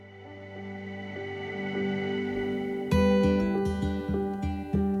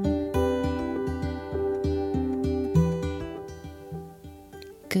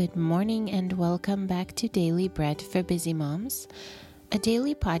Good morning and welcome back to Daily Bread for Busy Moms, a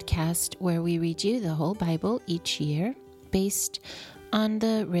daily podcast where we read you the whole Bible each year based on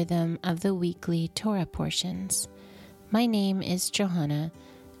the rhythm of the weekly Torah portions. My name is Johanna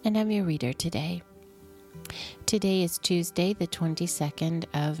and I'm your reader today. Today is Tuesday, the 22nd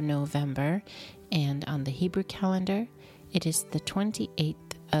of November, and on the Hebrew calendar, it is the 28th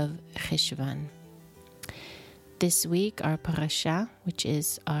of Cheshvan. This week, our parasha, which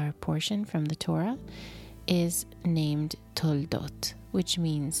is our portion from the Torah, is named Toldot, which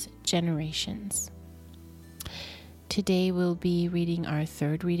means generations. Today we'll be reading our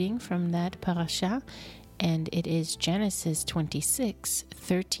third reading from that parasha, and it is Genesis 26,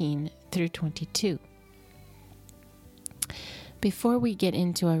 13 through 22. Before we get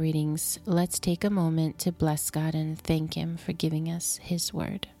into our readings, let's take a moment to bless God and thank Him for giving us His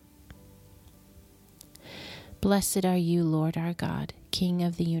word. Blessed are you, Lord our God, King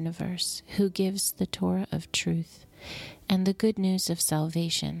of the universe, who gives the Torah of truth and the good news of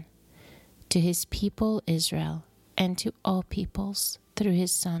salvation to His people Israel and to all peoples through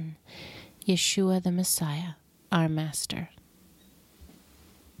His Son, Yeshua the Messiah, our Master.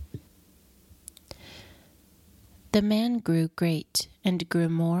 The man grew great and grew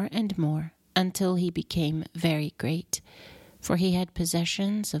more and more until he became very great, for he had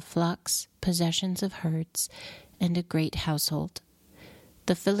possessions of flocks, possessions of herds, and a great household.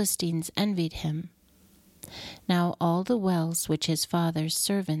 The Philistines envied him. Now all the wells which his father's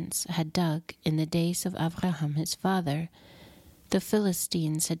servants had dug in the days of Abraham his father, the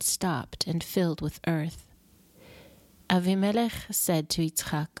Philistines had stopped and filled with earth. Avimelech said to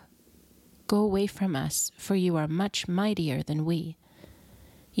Yitzchak, "Go away from us, for you are much mightier than we."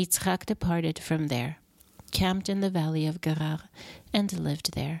 Yitzchak departed from there, camped in the valley of Gerar, and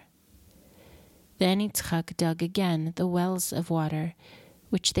lived there. Then Yitzchak dug again the wells of water,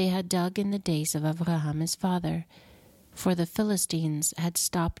 which they had dug in the days of Abraham his father, for the Philistines had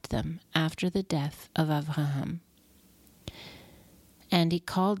stopped them after the death of Abraham. And he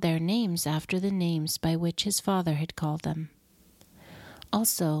called their names after the names by which his father had called them.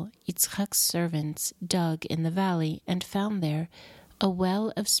 Also Yitzchak's servants dug in the valley and found there a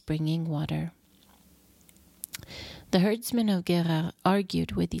well of springing water. The herdsmen of Gerar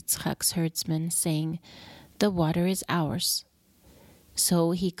argued with Yitzchak's herdsmen, saying, "The water is ours."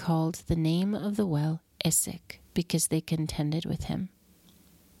 So he called the name of the well Esek, because they contended with him.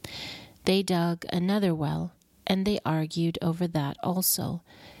 They dug another well, and they argued over that also.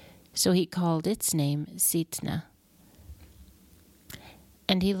 So he called its name Sitnah.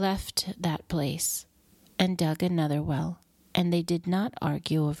 And he left that place and dug another well, and they did not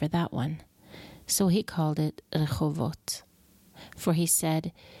argue over that one. So he called it Rehovot. For he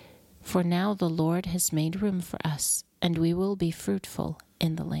said, "For now the Lord has made room for us, and we will be fruitful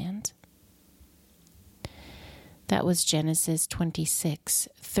in the land." That was Genesis 26,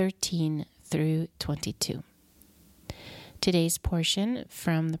 13 through 22. Today's portion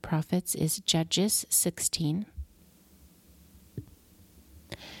from the prophets is Judges 16.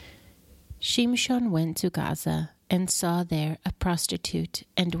 Shimshon went to Gaza and saw there a prostitute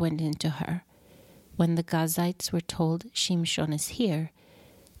and went into her. When the Gazites were told, "Shimshon is here,"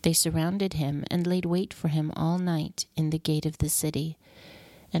 they surrounded him and laid wait for him all night in the gate of the city,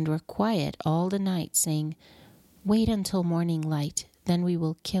 and were quiet all the night, saying, "Wait until morning light, then we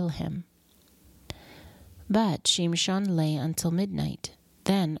will kill him." But Shimshon lay until midnight,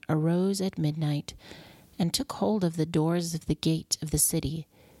 then arose at midnight, and took hold of the doors of the gate of the city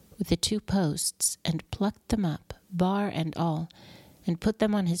with the two posts, and plucked them up, bar and all, and put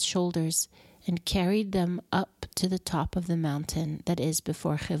them on his shoulders, and carried them up to the top of the mountain that is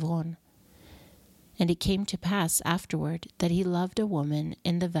before Hebron. And it came to pass afterward that he loved a woman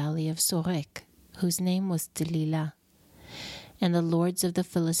in the valley of Sorek, whose name was Delilah. And the lords of the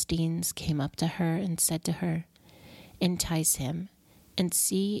Philistines came up to her and said to her, "Entice him, and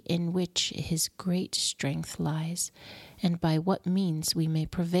see in which his great strength lies, and by what means we may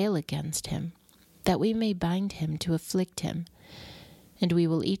prevail against him, that we may bind him to afflict him. And we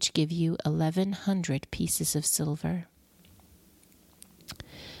will each give you 1,100 pieces of silver."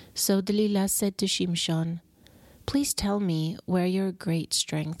 So Delilah said to Shimshon, "Please tell me where your great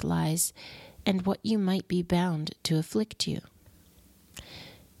strength lies, and what you might be bound to afflict you."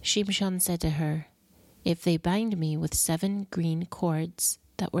 Shimshon said to her, "If they bind me with 7 green cords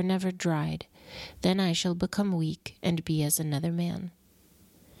that were never dried, then I shall become weak and be as another man."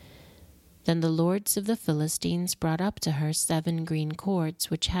 Then the lords of the Philistines brought up to her 7 green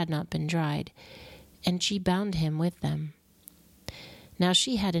cords which had not been dried, and she bound him with them. Now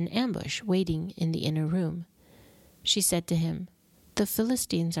she had an ambush waiting in the inner room. She said to him, "The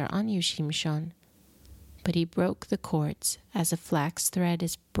Philistines are on you, Shimshon." But he broke the cords, as a flax thread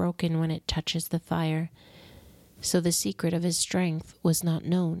is broken when it touches the fire. So the secret of his strength was not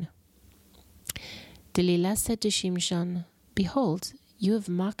known. Delilah said to Shimshon, "Behold, you have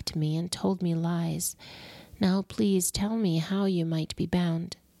mocked me and told me lies. Now please tell me how you might be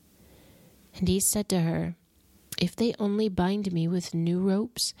bound." And he said to her, "If they only bind me with new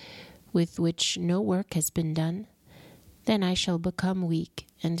ropes, with which no work has been done, then I shall become weak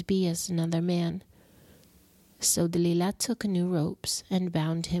and be as another man." So Delilah took new ropes and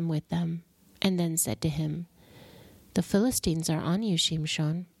bound him with them, and then said to him, "The Philistines are on you,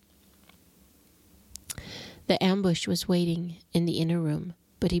 Shimshon." The ambush was waiting in the inner room,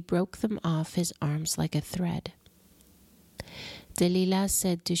 but he broke them off his arms like a thread. Delilah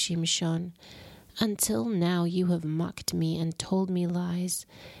said to Shimshon, "Until now you have mocked me and told me lies.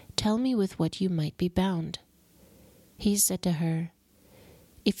 Tell me with what you might be bound." He said to her,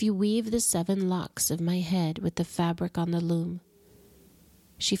 "If you weave the 7 locks of my head with the fabric on the loom."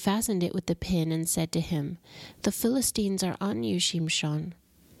 She fastened it with the pin and said to him, "The Philistines are on you, Shimshon."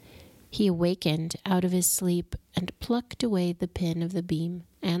 He awakened out of his sleep and plucked away the pin of the beam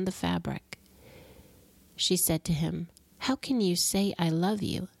and the fabric. She said to him, "How can you say I love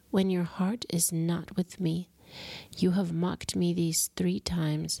you when your heart is not with me? You have mocked me these 3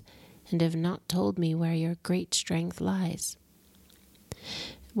 times and have not told me where your great strength lies."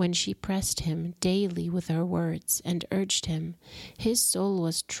 When she pressed him daily with her words and urged him, his soul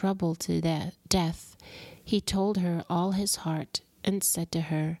was troubled to death. He told her all his heart and said to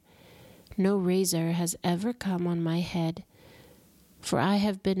her, "No razor has ever come on my head, for I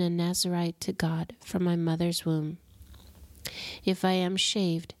have been a Nazirite to God from my mother's womb. If I am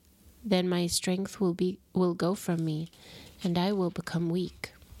shaved, then my strength will go from me, and I will become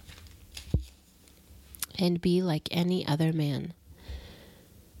weak and be like any other man."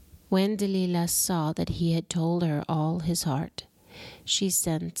 When Delilah saw that he had told her all his heart, she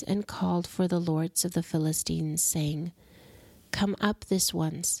sent and called for the lords of the Philistines, saying, "Come up this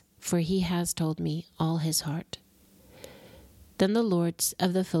once, for he has told me all his heart." Then the lords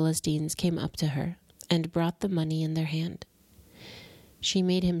of the Philistines came up to her and brought the money in their hand. She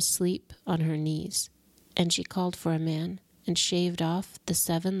made him sleep on her knees, and she called for a man and shaved off the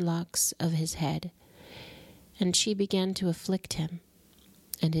 7 locks of his head. And she began to afflict him,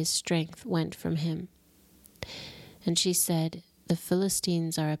 and his strength went from him. And she said, "The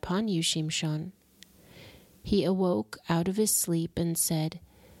Philistines are upon you, Shimshon." He awoke out of his sleep and said,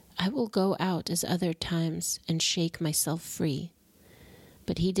 "I will go out as other times and shake myself free."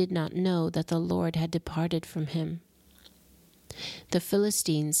 But he did not know that the Lord had departed from him. The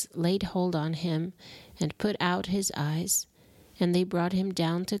Philistines laid hold on him and put out his eyes, and they brought him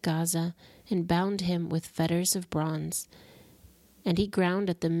down to Gaza and bound him with fetters of bronze, and he ground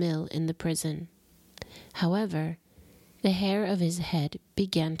at the mill in the prison. However, the hair of his head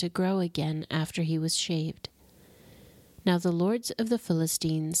began to grow again after he was shaved. Now the lords of the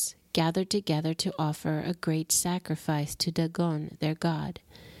Philistines gathered together to offer a great sacrifice to Dagon their god,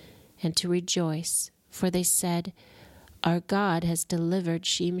 and to rejoice, for they said, "Our God has delivered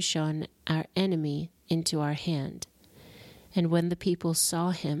Shimshon our enemy into our hand." And when the people saw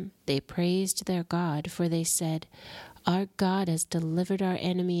him, they praised their God, for they said, "Our God has delivered our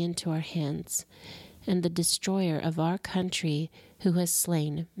enemy into our hands, and the destroyer of our country, who has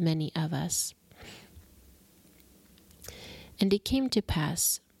slain many of us." And it came to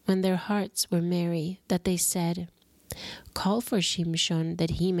pass, when their hearts were merry, that they said, "Call for Shimshon,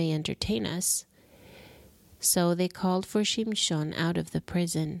 that he may entertain us." So they called for Shimshon out of the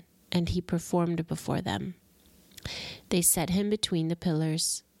prison, and he performed before them. They set him between the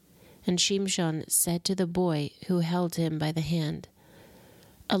pillars, and Shimshon said to the boy who held him by the hand,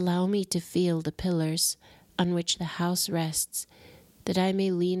 "Allow me to feel the pillars on which the house rests, that I may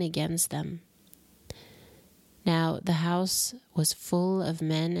lean against them." Now the house was full of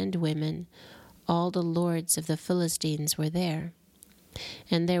men and women. All the lords of the Philistines were there.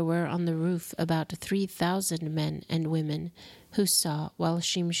 And there were on the roof about 3,000 men and women who saw while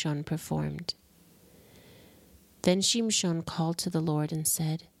Shimshon performed. Then Shimshon called to the Lord and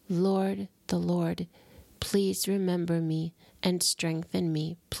said, "Lord, the Lord, please remember me and strengthen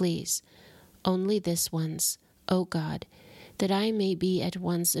me, please, only this once, O God, that I may be at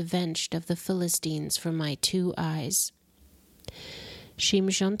once avenged of the Philistines for my 2 eyes."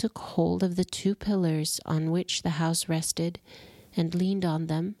 Shimshon took hold of the 2 pillars on which the house rested, and leaned on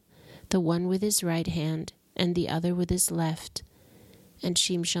them, the one with his right hand and the other with his left. And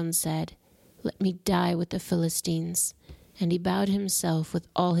Shimshon said, "Let me die with the Philistines." And he bowed himself with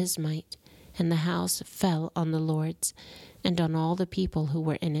all his might, and the house fell on the lords, and on all the people who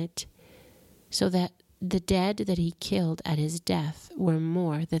were in it, so that the dead that he killed at his death were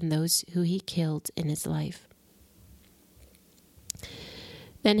more than those who he killed in his life.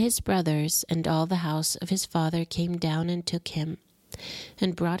 Then his brothers and all the house of his father came down and took him,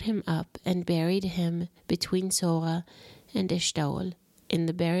 and brought him up and buried him between Zorah and Eshtaol, in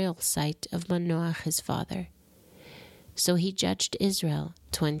the burial site of Manoach his father. So he judged Israel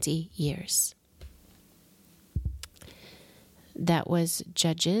 20 years. That was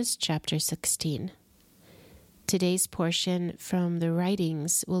Judges chapter 16. Today's portion from the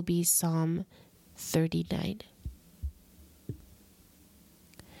writings will be Psalm 39.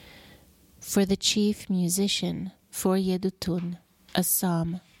 For the chief musician, for Yedutun, a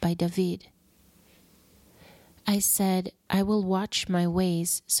psalm by David. I said, I will watch my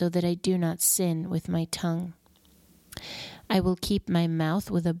ways so that I do not sin with my tongue. I will keep my mouth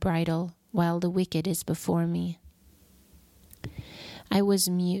with a bridle while the wicked is before me. I was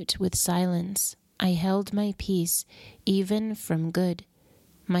mute with silence. I held my peace, even from good.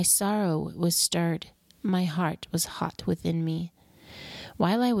 My sorrow was stirred. My heart was hot within me.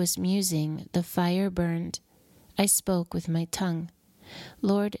 While I was musing, the fire burned. I spoke with my tongue.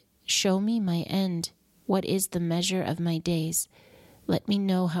 Lord, show me my end. What is the measure of my days? Let me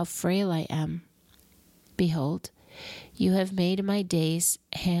know how frail I am. Behold, you have made my days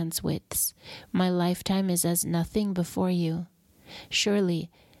hands' widths. My lifetime is as nothing before you. Surely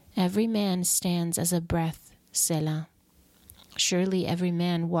every man stands as a breath, Selah. Surely every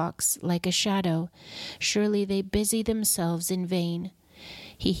man walks like a shadow. Surely they busy themselves in vain.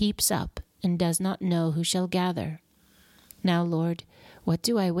 He heaps up and does not know who shall gather. Now, Lord, what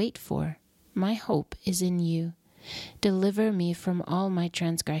do I wait for? My hope is in you. Deliver me from all my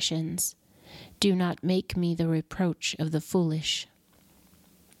transgressions. Do not make me the reproach of the foolish.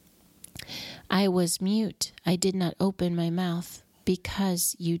 I was mute, I did not open my mouth,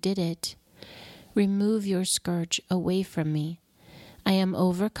 because you did it. Remove your scourge away from me. I am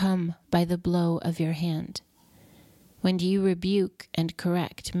overcome by the blow of your hand. When you rebuke and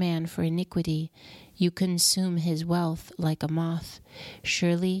correct man for iniquity, you consume his wealth like a moth.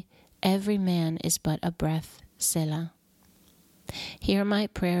 Surely every man is but a breath, Selah. Hear my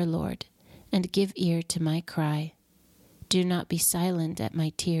prayer, Lord, and give ear to my cry. Do not be silent at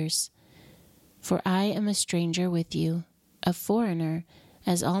my tears. For I am a stranger with you, a foreigner,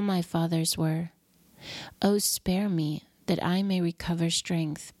 as all my fathers were. O spare me, that I may recover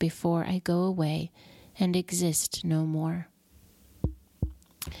strength before I go away and exist no more.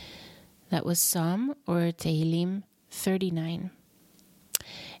 That was Psalm or Tehillim 39.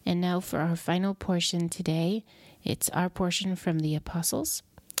 And now for our final portion today. It's our portion from the Apostles.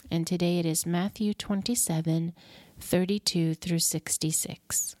 And today it is Matthew 27, 32 through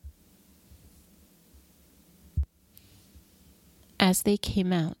 66. As they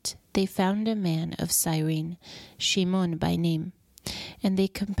came out, they found a man of Cyrene, Shimon by name, and they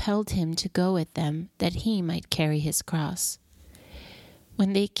compelled him to go with them that he might carry his cross.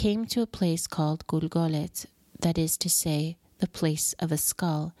 When they came to a place called Gulgolet, that is to say, the place of a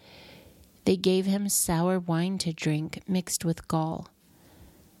skull, they gave him sour wine to drink mixed with gall.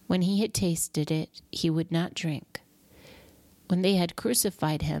 When he had tasted it, he would not drink. When they had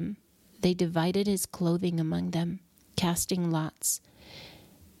crucified him, they divided his clothing among them, casting lots,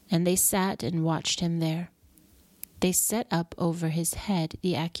 and they sat and watched him there. They set up over his head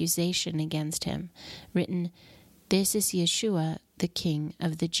the accusation against him, written, "This is Yeshua, the King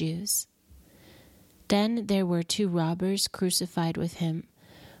of the Jews." Then there were two robbers crucified with him,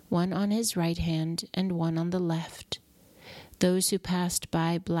 one on his right hand and one on the left. Those who passed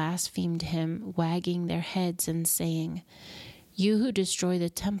by blasphemed him, wagging their heads and saying, "You who destroy the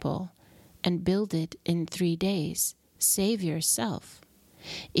temple and build it in 3 days, save yourself.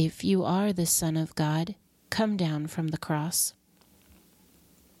 If you are the Son of God, come down from the cross."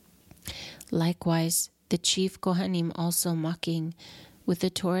 Likewise, the chief Kohanim also mocking with the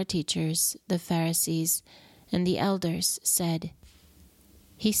Torah teachers, the Pharisees, and the elders said,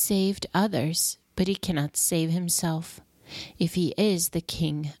 "He saved others, but he cannot save himself. If he is the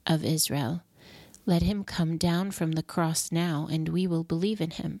King of Israel, let him come down from the cross now, and we will believe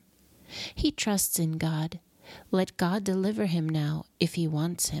in him. He trusts in God. Let God deliver him now if he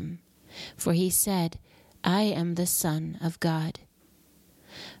wants him. For he said, 'I am the Son of God.'"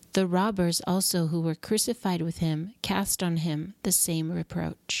 The robbers also who were crucified with him cast on him the same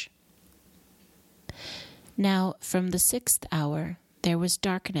reproach. Now from the 6th hour there was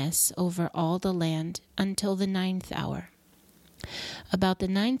darkness over all the land until the 9th hour. About the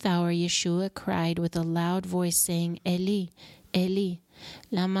 9th hour Yeshua cried with a loud voice, saying, "Eli, Eli,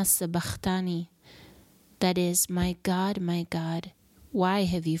 lama sabachthani," That is, my God, why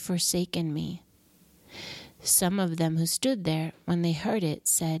have you forsaken me?" Some of them who stood there, when they heard it,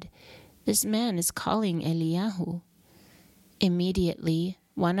 said, "This man is calling Eliyahu." Immediately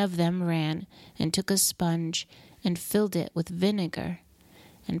one of them ran and took a sponge and filled it with vinegar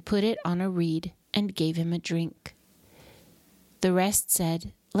and put it on a reed and gave him a drink. The rest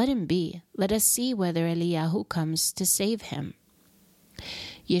said, "Let him be. Let us see whether Eliyahu comes to save him."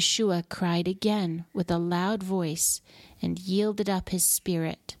 Yeshua cried again with a loud voice and yielded up his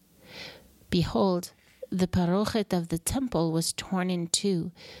spirit. Behold, the parochet of the temple was torn in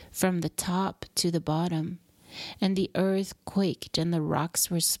two from the top to the bottom, and the earth quaked and the rocks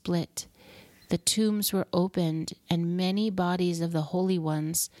were split. The tombs were opened, and many bodies of the holy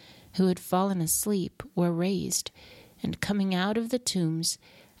ones who had fallen asleep were raised, and coming out of the tombs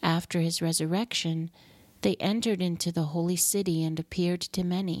after his resurrection, they entered into the holy city and appeared to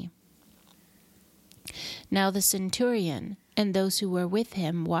many. Now the centurion and those who were with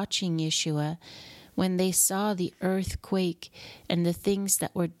him watching Yeshua, when they saw the earth quake and the things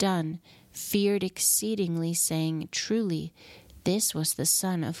that were done, feared exceedingly, saying, "Truly, this was the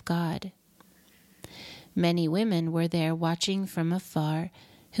Son of God." Many women were there watching from afar,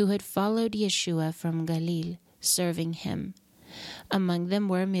 who had followed Yeshua from Galilee, serving him. Among them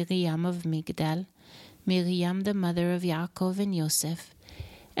were Miriam of Migdal, Miriam the mother of Yaakov and Yosef,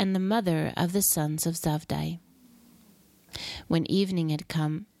 and the mother of the sons of Zavdai. When evening had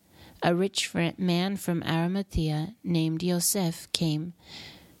come, a rich man from Arimathea named Yosef came,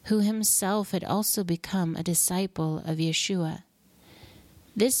 who himself had also become a disciple of Yeshua.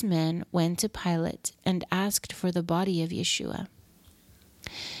 This man went to Pilate and asked for the body of Yeshua.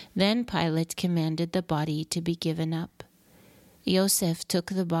 Then Pilate commanded the body to be given up. Yosef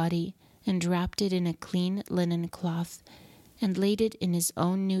took the body and wrapped it in a clean linen cloth and laid it in his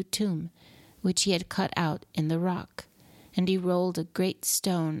own new tomb, which he had cut out in the rock. And he rolled a great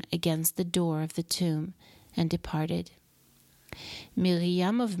stone against the door of the tomb and departed.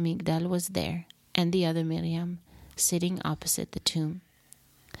 Miriam of Migdal was there, and the other Miriam, sitting opposite the tomb.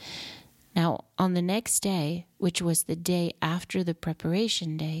 Now on the next day, which was the day after the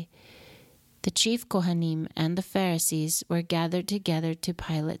preparation day, the chief Kohanim and the Pharisees were gathered together to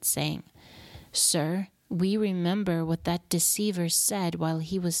Pilate, saying, "Sir, we remember what that deceiver said while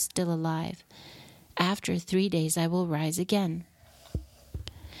he was still alive. After 3 days I will rise again.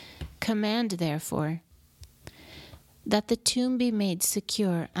 Command, therefore, that the tomb be made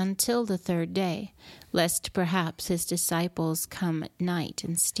secure until the 3rd day, lest perhaps his disciples come at night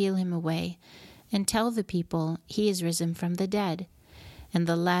and steal him away, and tell the people he is risen from the dead, and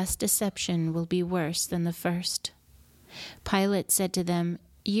the last deception will be worse than the first." Pilate said to them,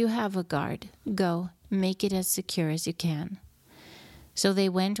 "You have a guard. Go, make it as secure as you can." So they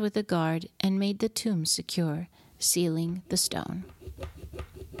went with the guard and made the tomb secure, sealing the stone.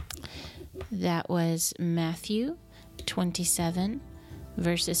 That was Matthew 27,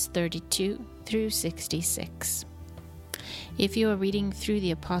 verses 32 through 66. If you are reading through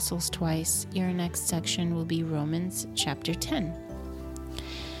the Apostles twice, your next section will be Romans chapter 10.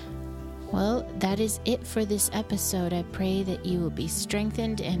 Well, that is it for this episode. I pray that you will be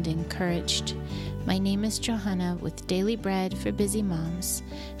strengthened and encouraged. My name is Johanna with Daily Bread for Busy Moms.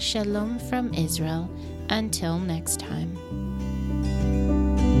 Shalom from Israel. Until next time.